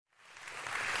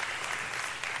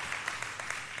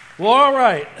Well, all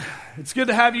right. It's good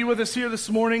to have you with us here this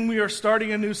morning. We are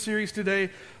starting a new series today.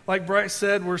 Like Bryce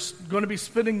said, we're going to be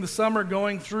spending the summer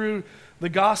going through the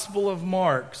Gospel of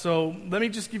Mark. So let me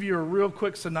just give you a real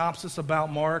quick synopsis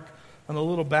about Mark and a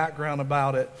little background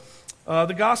about it.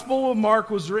 The Gospel of Mark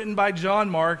was written by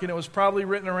John Mark, and it was probably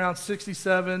written around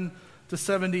 67 to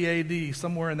 70 A.D.,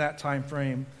 somewhere in that time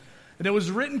frame. And it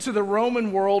was written to the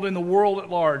Roman world and the world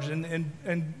at large.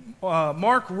 And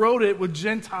Mark wrote it with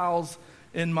Gentiles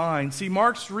in mind. See,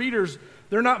 Mark's readers,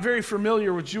 they're not very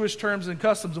familiar with Jewish terms and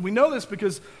customs. And we know this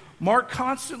because Mark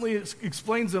constantly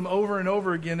explains them over and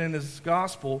over again in his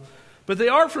gospel. But they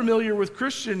are familiar with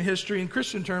Christian history and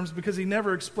Christian terms because he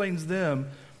never explains them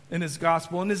in his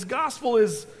gospel. And his gospel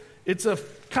it's a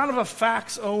kind of a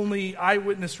facts-only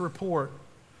eyewitness report.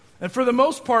 And for the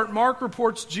most part, Mark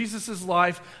reports Jesus'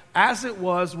 life as it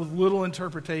was with little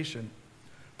interpretation.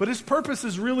 But his purpose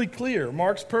is really clear.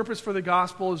 Mark's purpose for the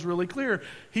gospel is really clear.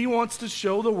 He wants to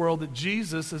show the world that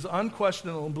Jesus is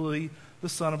unquestionably the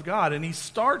Son of God. And he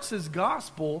starts his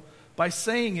gospel by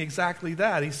saying exactly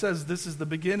that. He says this is the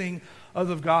beginning of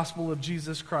the gospel of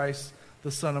Jesus Christ, the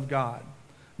Son of God.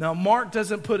 Now, Mark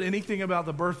doesn't put anything about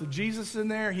the birth of Jesus in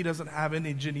there. He doesn't have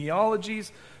any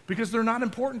genealogies because they're not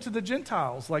important to the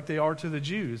Gentiles like they are to the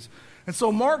Jews. And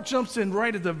so Mark jumps in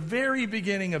right at the very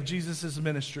beginning of Jesus'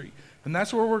 ministry. And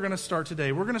that's where we're going to start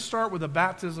today. We're going to start with the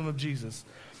baptism of Jesus.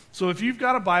 So if you've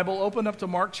got a Bible, open up to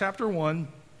Mark chapter 1,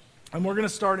 and we're going to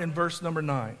start in verse number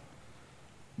 9.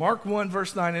 Mark 1,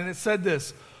 verse 9, and it said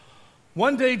this: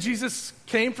 One day Jesus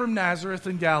came from Nazareth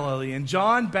in Galilee, and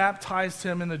John baptized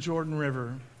him in the Jordan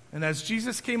River. And as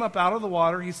Jesus came up out of the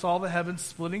water, he saw the heavens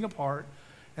splitting apart,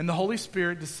 and the Holy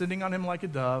Spirit descending on him like a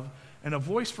dove. And a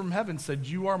voice from heaven said,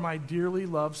 "You are my dearly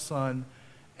loved Son,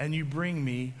 and you bring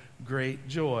me great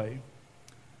joy."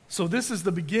 So this is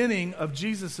the beginning of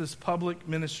Jesus' public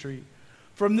ministry.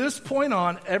 From this point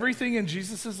on, everything in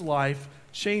Jesus' life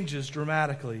changes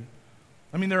dramatically.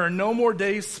 I mean, there are no more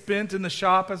days spent in the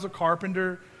shop as a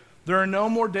carpenter. There are no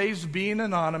more days being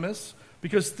anonymous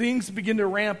because things begin to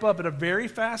ramp up at a very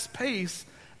fast pace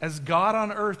as God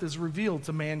on earth is revealed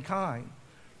to mankind.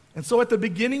 And so at the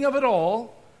beginning of it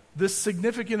all, this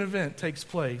significant event takes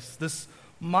place, this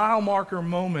mile marker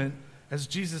moment as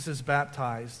Jesus is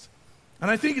baptized. And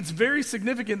I think it's very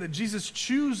significant that Jesus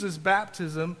chooses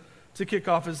baptism to kick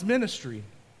off his ministry.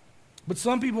 But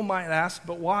some people might ask,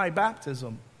 but why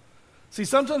baptism? See,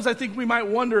 sometimes I think we might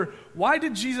wonder, why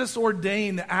did Jesus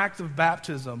ordain the act of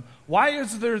baptism? Why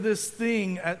is there this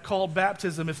thing called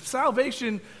baptism? If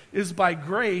salvation is by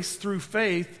grace through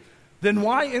faith, then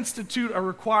why institute a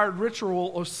required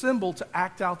ritual or symbol to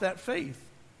act out that faith?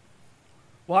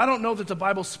 Well, I don't know that the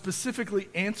Bible specifically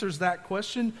answers that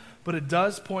question, but it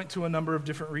does point to a number of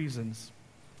different reasons.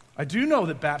 I do know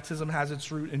that baptism has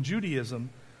its root in Judaism.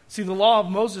 See, the law of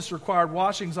Moses required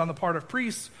washings on the part of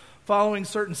priests following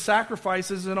certain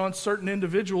sacrifices and on certain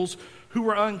individuals who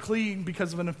were unclean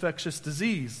because of an infectious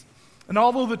disease. And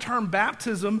although the term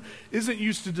baptism isn't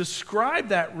used to describe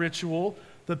that ritual,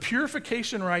 the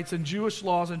purification rites in Jewish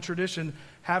laws and tradition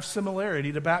have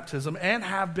similarity to baptism and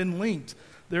have been linked.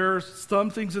 There are some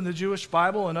things in the Jewish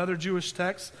Bible and other Jewish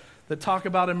texts that talk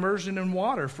about immersion in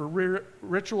water for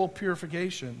ritual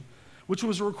purification, which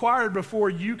was required before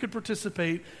you could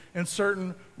participate in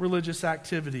certain religious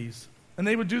activities. And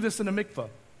they would do this in a mikveh.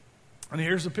 And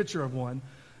here's a picture of one.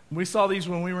 We saw these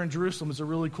when we were in Jerusalem. It's a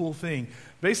really cool thing.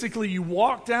 Basically, you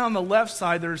walk down the left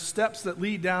side. There's steps that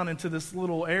lead down into this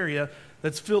little area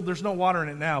that's filled. There's no water in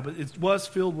it now, but it was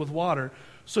filled with water.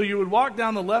 So you would walk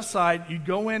down the left side, you'd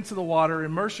go into the water,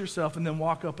 immerse yourself, and then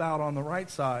walk up out on the right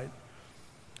side.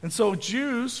 And so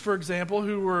Jews, for example,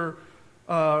 who were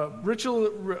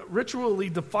ritually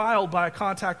defiled by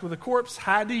contact with a corpse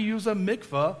had to use a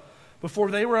mikveh before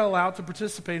they were allowed to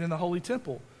participate in the Holy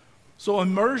Temple. So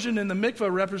immersion in the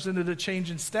mikveh represented a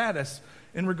change in status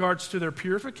in regards to their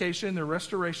purification, their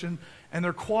restoration, and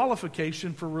their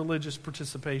qualification for religious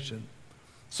participation.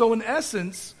 So in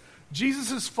essence,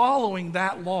 Jesus is following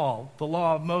that law, the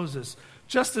law of Moses,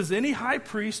 just as any high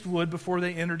priest would before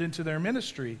they entered into their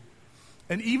ministry.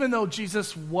 And even though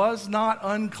Jesus was not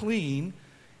unclean,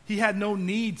 he had no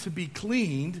need to be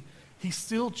cleaned, he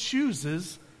still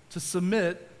chooses to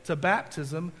submit to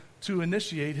baptism to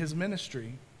initiate his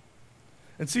ministry.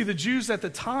 And see, the Jews at the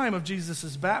time of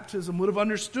Jesus' baptism would have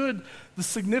understood the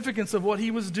significance of what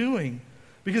he was doing.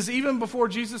 Because even before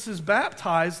Jesus is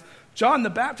baptized, John the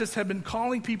Baptist had been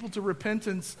calling people to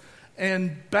repentance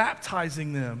and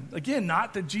baptizing them. Again,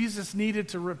 not that Jesus needed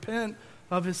to repent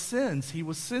of his sins. He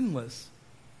was sinless.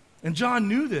 And John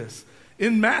knew this.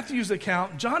 In Matthew's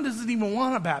account, John doesn't even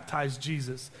want to baptize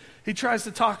Jesus. He tries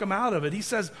to talk him out of it. He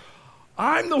says,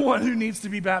 I'm the one who needs to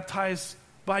be baptized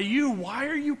by you. Why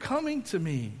are you coming to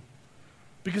me?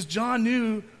 Because John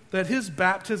knew that his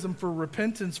baptism for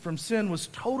repentance from sin was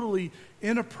totally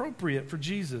inappropriate for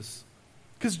Jesus.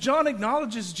 Because John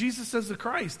acknowledges Jesus as the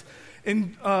Christ.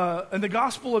 In the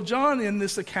Gospel of John, in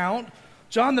this account,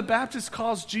 John the Baptist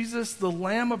calls Jesus the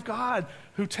Lamb of God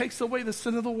who takes away the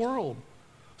sin of the world.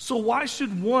 So why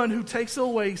should one who takes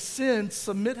away sin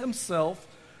submit himself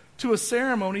to a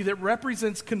ceremony that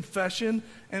represents confession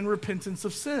and repentance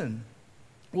of sin?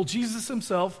 Well, Jesus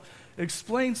himself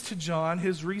explains to John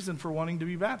his reason for wanting to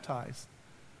be baptized.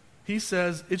 He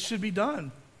says, it should be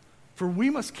done, for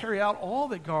we must carry out all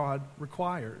that God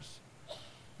requires.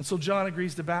 And so John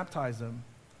agrees to baptize him.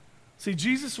 See,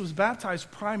 Jesus was baptized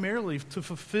primarily to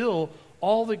fulfill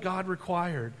all that God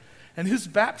required. And his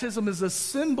baptism is a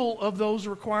symbol of those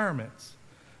requirements.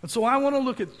 And so I want to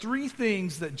look at three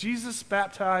things that Jesus'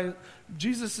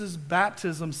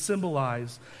 baptism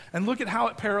symbolized and look at how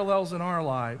it parallels in our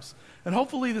lives. And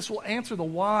hopefully this will answer the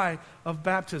why of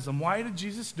baptism. Why did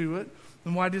Jesus do it?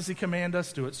 And why does he command us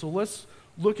to do it? So let's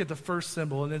look at the first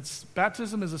symbol. And it's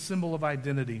baptism is a symbol of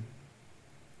identity.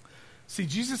 See,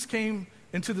 Jesus came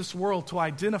into this world to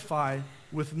identify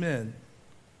with men.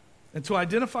 And to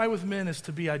identify with men is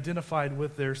to be identified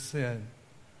with their sin.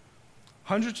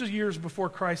 Hundreds of years before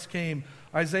Christ came,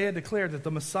 Isaiah declared that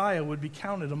the Messiah would be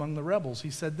counted among the rebels.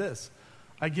 He said this,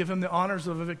 I give him the honors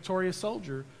of a victorious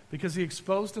soldier because he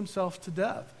exposed himself to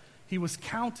death. He was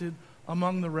counted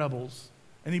among the rebels,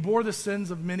 and he bore the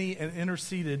sins of many and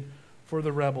interceded for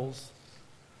the rebels.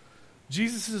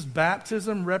 Jesus'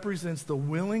 baptism represents the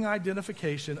willing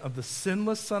identification of the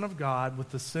sinless Son of God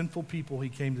with the sinful people he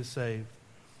came to save.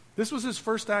 This was his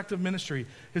first act of ministry,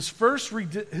 his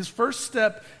first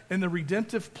step in the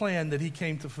redemptive plan that he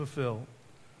came to fulfill.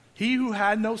 He who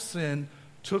had no sin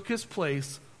took his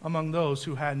place among those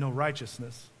who had no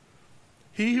righteousness.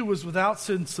 He who was without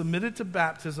sin submitted to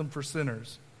baptism for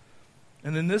sinners.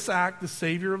 And in this act, the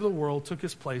Savior of the world took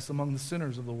his place among the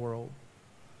sinners of the world.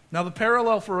 Now, the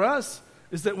parallel for us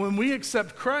is that when we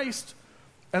accept Christ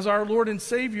as our Lord and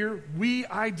Savior, we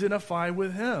identify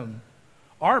with him.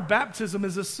 Our baptism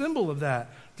is a symbol of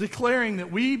that, declaring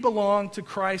that we belong to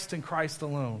Christ and Christ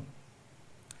alone.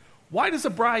 Why does a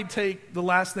bride take the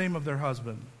last name of their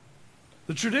husband?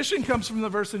 The tradition comes from the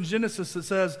verse in Genesis that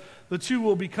says the two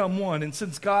will become one. And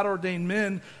since God ordained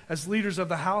men as leaders of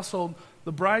the household,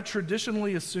 the bride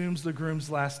traditionally assumes the groom's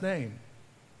last name.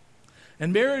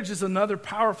 And marriage is another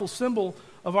powerful symbol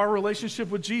of our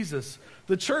relationship with Jesus.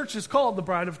 The church is called the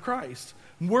bride of Christ.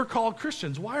 And we're called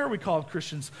Christians. Why are we called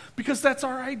Christians? Because that's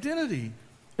our identity.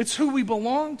 It's who we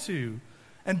belong to.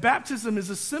 And baptism is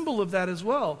a symbol of that as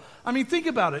well. I mean, think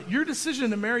about it. Your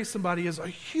decision to marry somebody is a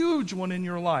huge one in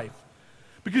your life.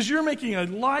 Because you're making a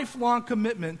lifelong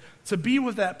commitment to be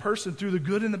with that person through the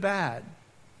good and the bad.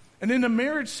 And in a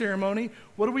marriage ceremony,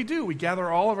 what do? We gather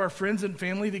all of our friends and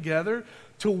family together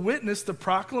to witness the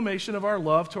proclamation of our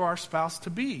love to our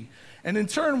spouse-to-be. And in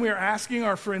turn, we are asking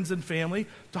our friends and family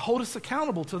to hold us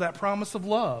accountable to that promise of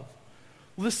love.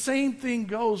 Well, the same thing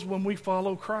goes when we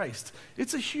follow Christ.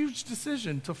 It's a huge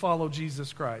decision to follow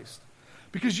Jesus Christ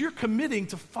because you're committing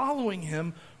to following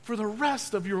him for the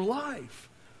rest of your life.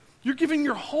 You're giving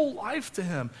your whole life to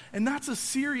him, and that's a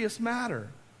serious matter.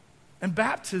 And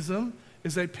baptism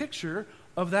is a picture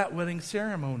of that wedding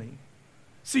ceremony.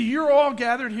 See, you're all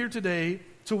gathered here today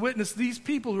to witness these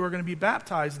people who are going to be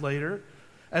baptized later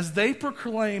as they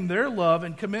proclaim their love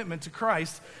and commitment to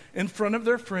Christ in front of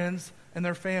their friends and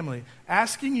their family,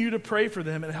 asking you to pray for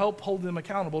them and help hold them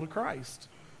accountable to Christ.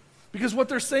 Because what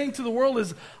they're saying to the world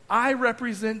is, I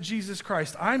represent Jesus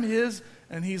Christ. I'm his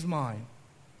and he's mine.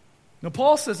 Now,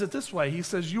 Paul says it this way. He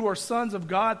says, you are sons of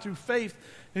God through faith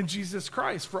in Jesus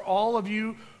Christ. For all of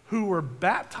you who were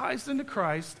baptized into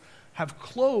Christ have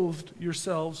clothed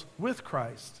yourselves with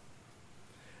Christ.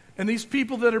 And these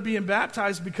people that are being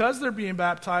baptized, because they're being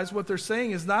baptized, what they're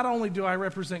saying is not only do I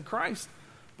represent Christ,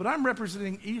 but I'm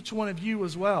representing each one of you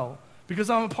as well. Because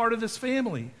I'm a part of this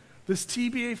family, this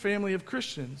TBA family of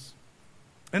Christians.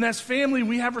 And as family,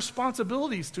 we have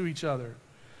responsibilities to each other.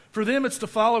 For them, it's to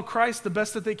follow Christ the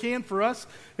best that they can. For us,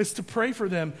 it's to pray for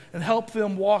them and help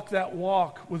them walk that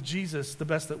walk with Jesus the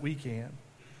best that we can.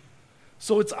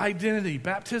 So it's identity.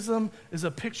 Baptism is a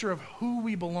picture of who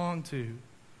we belong to.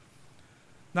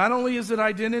 Not only is it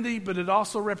identity, but it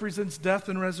also represents death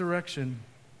and resurrection.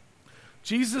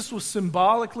 Jesus was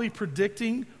symbolically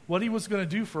predicting what he was going to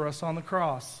do for us on the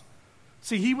cross.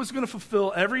 See, he was going to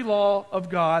fulfill every law of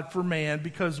God for man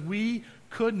because we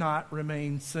could not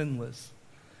remain sinless.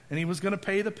 and he was going to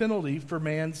pay the penalty for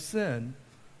man's sin.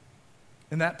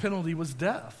 And that penalty was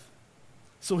death.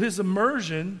 So his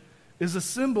immersion is a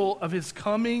symbol of his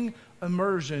coming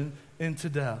immersion into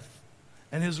death.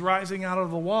 And his rising out of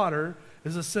the water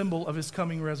is a symbol of his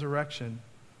coming resurrection.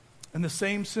 And the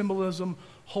same symbolism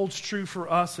holds true for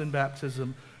us in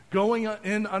baptism. Going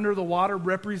in under the water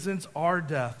represents our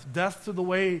death. Death to the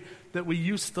way that we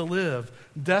used to live.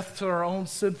 Death to our own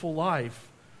sinful life.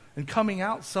 And coming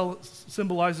out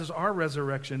symbolizes our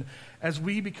resurrection as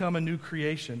we become a new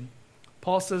creation.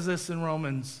 Paul says this in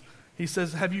Romans. He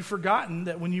says, have you forgotten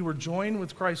that when you were joined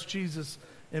with Christ Jesus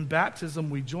in baptism,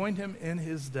 we joined him in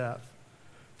his death?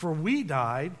 For we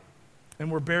died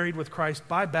and were buried with Christ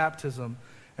by baptism.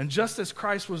 And just as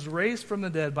Christ was raised from the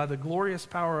dead by the glorious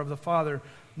power of the Father,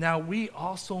 now we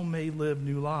also may live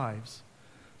new lives.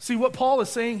 See, what Paul is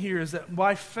saying here is that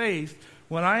by faith,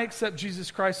 when I accept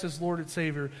Jesus Christ as Lord and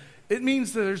Savior, it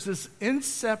means that there's this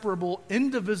inseparable,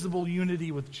 indivisible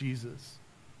unity with Jesus.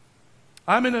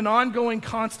 I'm in an ongoing,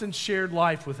 constant, shared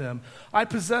life with him. I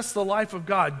possess the life of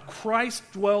God. Christ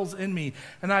dwells in me,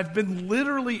 and I've been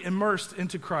literally immersed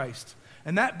into Christ.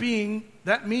 And that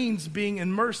means being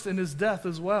immersed in his death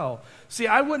as well. See,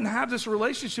 I wouldn't have this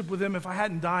relationship with him if I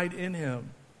hadn't died in him,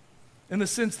 in the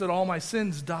sense that all my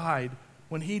sins died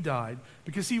when he died,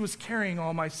 because he was carrying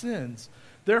all my sins.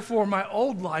 Therefore, my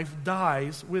old life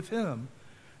dies with him,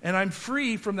 and I'm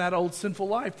free from that old sinful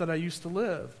life that I used to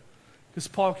live. Because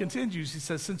Paul continues, he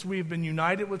says, since we have been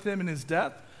united with him in his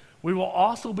death, we will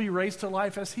also be raised to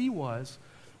life as he was.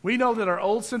 We know that our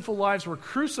old sinful lives were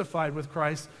crucified with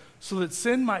Christ so that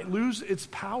sin might lose its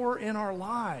power in our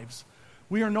lives.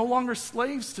 We are no longer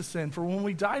slaves to sin, for when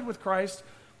we died with Christ,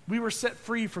 we were set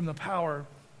free from the power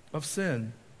of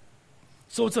sin.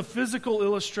 So it's a physical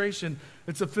illustration,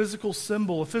 it's a physical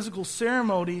symbol, a physical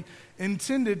ceremony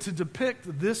intended to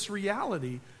depict this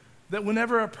reality, that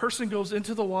whenever a person goes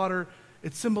into the water,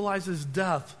 it symbolizes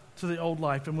death to the old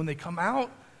life. And when they come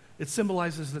out, it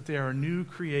symbolizes that they are new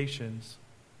creations.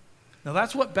 Now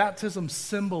that's what baptism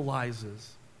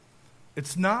symbolizes.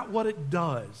 It's not what it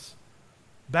does.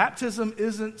 Baptism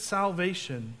isn't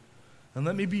salvation. And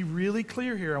let me be really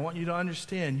clear here. I want you to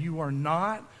understand, you are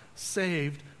not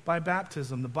saved by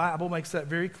baptism. The Bible makes that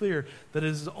very clear, that it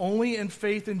is only in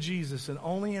faith in Jesus and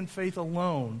only in faith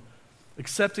alone,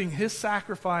 accepting his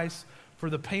sacrifice for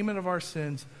the payment of our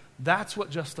sins, that's what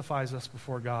justifies us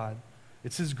before God.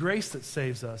 It's his grace that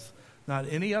saves us, not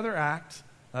any other act,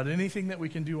 not anything that we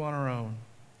can do on our own.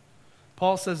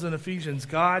 Paul says in Ephesians,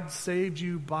 God saved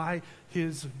you by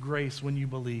his grace when you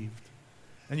believed.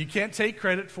 And you can't take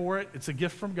credit for it. It's a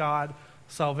gift from God.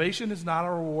 Salvation is not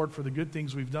a reward for the good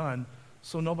things we've done,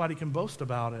 so nobody can boast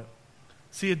about it.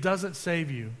 See, it doesn't save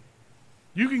you.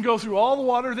 You can go through all the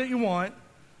water that you want,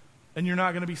 and you're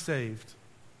not going to be saved.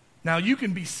 Now, you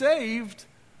can be saved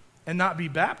and not be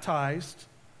baptized,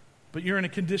 but you're in a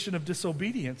condition of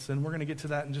disobedience, and we're going to get to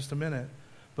that in just a minute.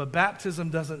 But baptism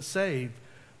doesn't save.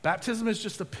 Baptism is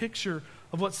just a picture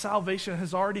of what salvation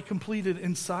has already completed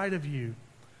inside of you.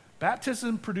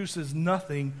 Baptism produces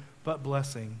nothing but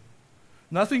blessing.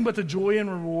 Nothing but the joy and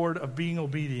reward of being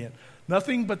obedient.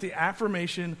 Nothing but the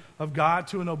affirmation of God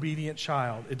to an obedient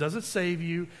child. It doesn't save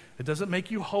you. It doesn't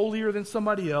make you holier than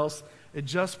somebody else. It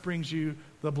just brings you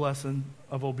the blessing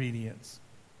of obedience.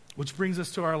 Which brings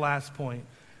us to our last point,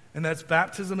 and that's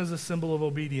baptism as a symbol of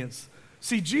obedience.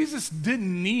 See, Jesus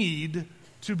didn't need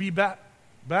to be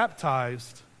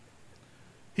baptized.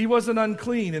 He wasn't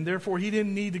unclean, and therefore he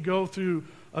didn't need to go through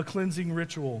a cleansing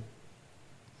ritual.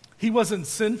 He wasn't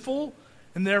sinful,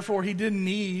 and therefore he didn't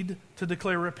need to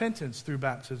declare repentance through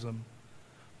baptism.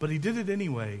 But he did it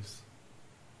anyways,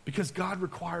 because God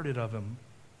required it of him.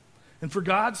 And for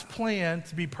God's plan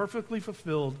to be perfectly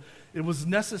fulfilled, it was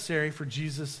necessary for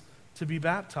Jesus to be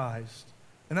baptized.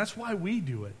 And that's why we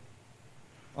do it.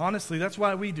 Honestly, that's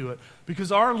why we do it.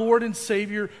 Because our Lord and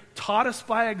Savior taught us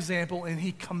by example, and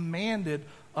he commanded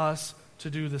us to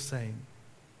do the same.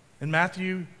 In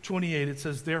Matthew 28, it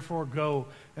says, therefore go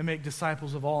and make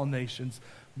disciples of all nations,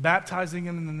 baptizing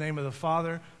them in the name of the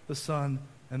Father, the Son,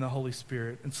 and the Holy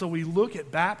Spirit. And so we look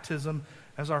at baptism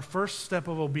as our first step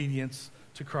of obedience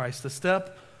to Christ, a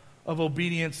step of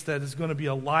obedience that is going to be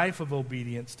a life of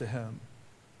obedience to him.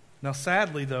 Now,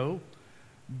 sadly, though,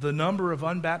 the number of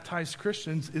unbaptized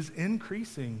Christians is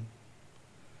increasing.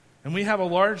 And we have a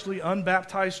largely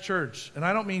unbaptized church. And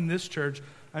I don't mean this church,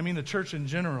 I mean the church in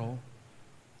general.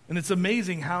 And it's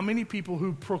amazing how many people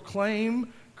who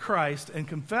proclaim Christ and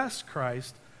confess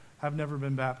Christ have never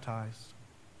been baptized.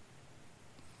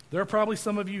 There are probably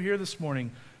some of you here this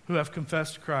morning who have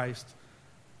confessed Christ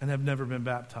and have never been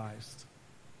baptized.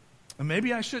 And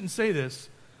maybe I shouldn't say this,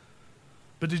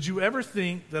 But did you ever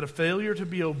think that a failure to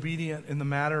be obedient in the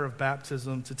matter of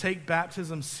baptism, to take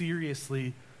baptism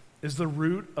seriously, is the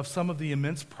root of some of the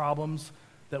immense problems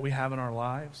that we have in our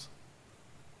lives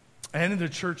and in the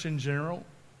church in general?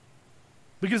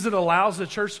 Because it allows the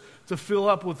church to fill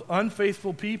up with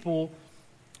unfaithful people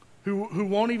who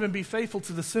won't even be faithful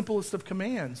to the simplest of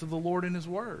commands of the Lord and His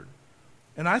Word.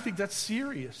 And I think that's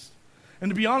serious. And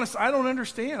to be honest, I don't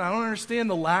understand. I don't understand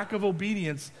the lack of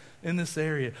obedience in this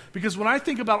area. Because when I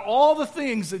think about all the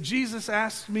things that Jesus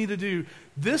asked me to do,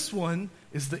 this one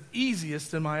is the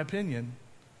easiest in my opinion.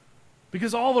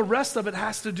 Because all the rest of it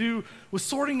has to do with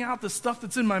sorting out the stuff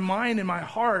that's in my mind and my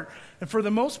heart. And for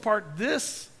the most part,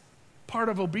 this part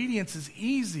of obedience is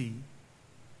easy.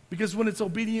 Because when it's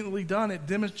obediently done, it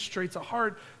demonstrates a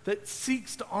heart that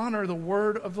seeks to honor the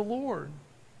word of the Lord.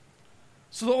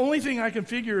 So the only thing I can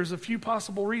figure is a few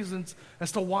possible reasons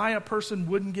as to why a person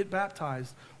wouldn't get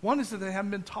baptized. One is that they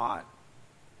haven't been taught.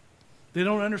 They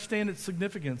don't understand its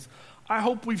significance. I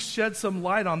hope we've shed some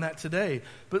light on that today.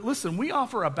 But listen, we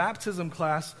offer a baptism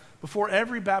class before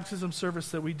every baptism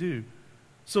service that we do.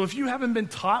 So if you haven't been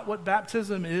taught what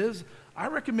baptism is, I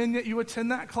recommend that you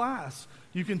attend that class.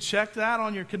 You can check that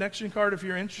on your connection card if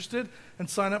you're interested and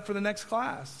sign up for the next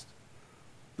class.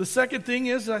 The second thing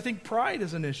is, I think pride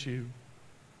is an issue.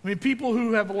 I mean, people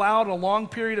who have allowed a long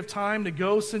period of time to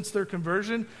go since their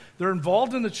conversion, they're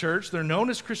involved in the church, they're known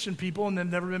as Christian people, and they've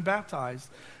never been baptized.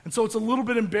 And so it's a little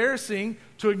bit embarrassing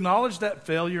to acknowledge that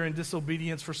failure and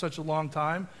disobedience for such a long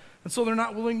time. And so they're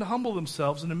not willing to humble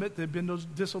themselves and admit they've been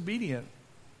disobedient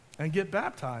and get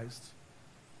baptized.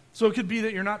 So it could be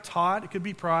that you're not taught, it could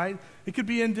be pride, it could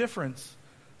be indifference.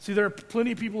 See, there are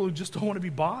plenty of people who just don't want to be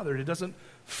bothered. It doesn't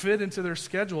fit into their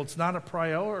schedule. It's not a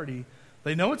priority.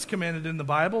 They know it's commanded in the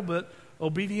Bible, but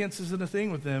obedience isn't a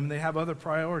thing with them. They have other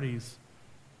priorities.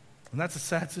 And that's a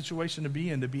sad situation to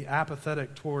be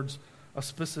apathetic towards a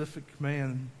specific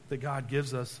command that God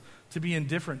gives us, to be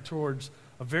indifferent towards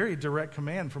a very direct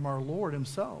command from our Lord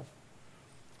Himself.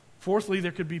 Fourthly,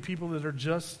 there could be people that are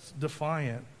just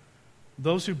defiant.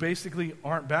 Those who basically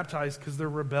aren't baptized because they're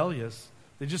rebellious.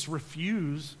 They just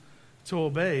refuse to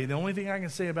obey. The only thing I can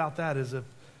say about that is if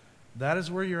that is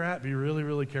where you're at, be really,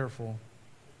 really careful.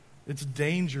 It's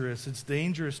dangerous. It's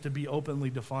dangerous to be openly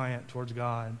defiant towards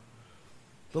God.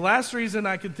 The last reason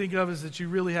I can think of is that you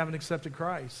really haven't accepted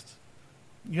Christ.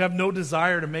 You have no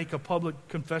desire to make a public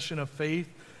confession of faith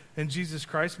in Jesus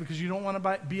Christ because you don't want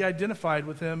to be identified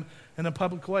with Him in a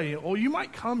public way. Oh, you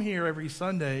might come here every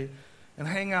Sunday and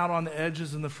hang out on the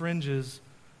edges and the fringes,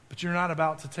 but you're not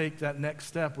about to take that next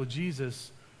step with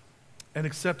Jesus and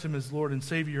accept Him as Lord and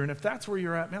Savior. And if that's where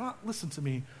you're at, man, listen to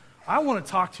me. I want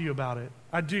to talk to you about it.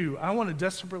 I do. I want to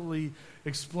desperately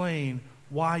explain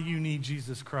why you need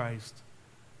Jesus Christ.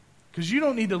 Because you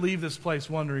don't need to leave this place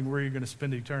wondering where you're going to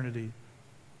spend eternity.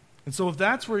 And so if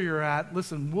that's where you're at,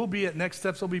 listen, we'll be at Next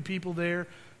Steps. There'll be people there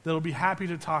that'll be happy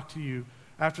to talk to you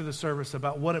after the service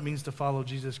about what it means to follow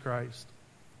Jesus Christ.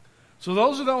 So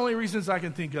those are the only reasons I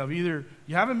can think of. Either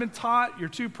you haven't been taught, you're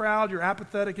too proud, you're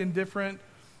apathetic, indifferent,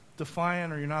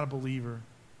 defiant, or you're not a believer.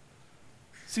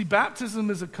 See, baptism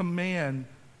is a command.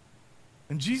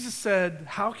 And Jesus said,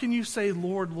 how can you say,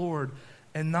 Lord, Lord,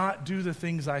 and not do the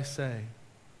things I say?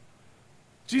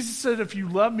 Jesus said, if you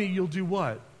love me, you'll do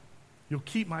what? You'll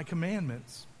keep my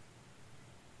commandments.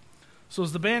 So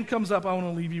as the band comes up, I want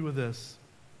to leave you with this.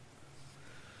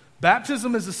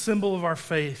 Baptism is a symbol of our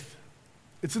faith.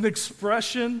 It's an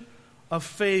expression of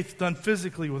faith done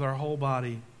physically with our whole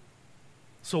body.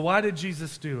 So why did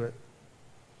Jesus do it?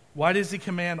 Why does He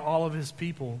command all of His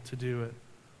people to do it?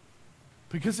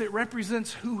 Because it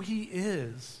represents who He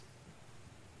is.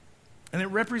 And it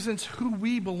represents who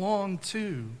we belong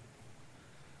to.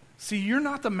 See, you're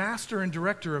not the master and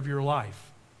director of your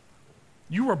life.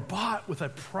 You were bought with a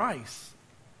price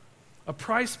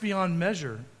beyond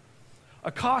measure,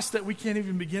 a cost that we can't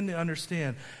even begin to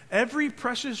understand. Every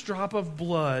precious drop of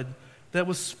blood that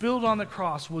was spilled on the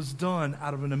cross was done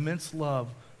out of an immense love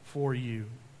for you.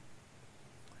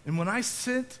 And when I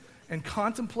sit and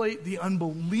contemplate the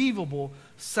unbelievable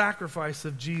sacrifice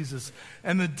of Jesus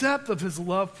and the depth of His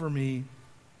love for me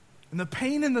and the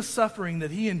pain and the suffering that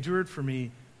He endured for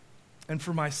me and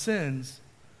for my sins,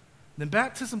 then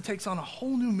baptism takes on a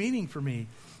whole new meaning for me.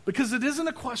 Because it isn't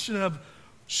a question of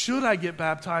should I get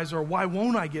baptized or why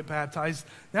won't I get baptized?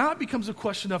 Now it becomes a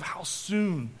question of how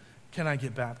soon can I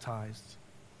get baptized?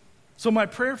 So my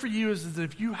prayer for you is that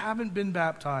if you haven't been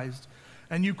baptized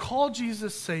and you call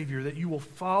Jesus Savior, that you will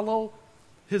follow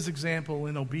His example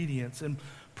in obedience and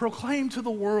proclaim to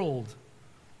the world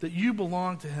that you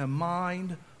belong to Him,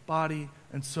 mind, body,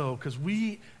 and soul, because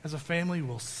we as a family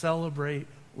will celebrate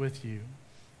with you.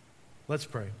 Let's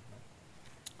pray.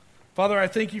 Father, I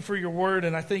thank you for your word,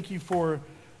 and I thank you for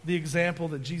the example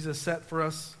that Jesus set for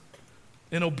us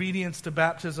in obedience to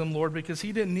baptism, Lord, because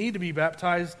he didn't need to be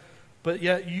baptized, but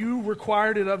yet you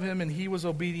required it of him, and he was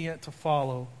obedient to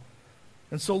follow.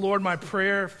 And so, Lord, my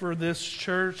prayer for this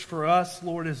church, for us,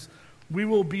 Lord, is we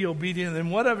will be obedient in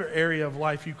whatever area of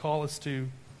life you call us to.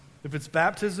 If it's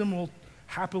baptism, we'll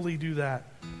happily do that.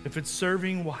 If it's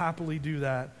serving, we'll happily do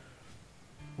that.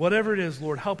 Whatever it is,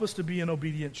 Lord, help us to be an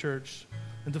obedient church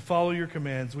and to follow your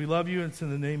commands. We love you, and it's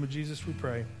in the name of Jesus we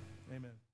pray.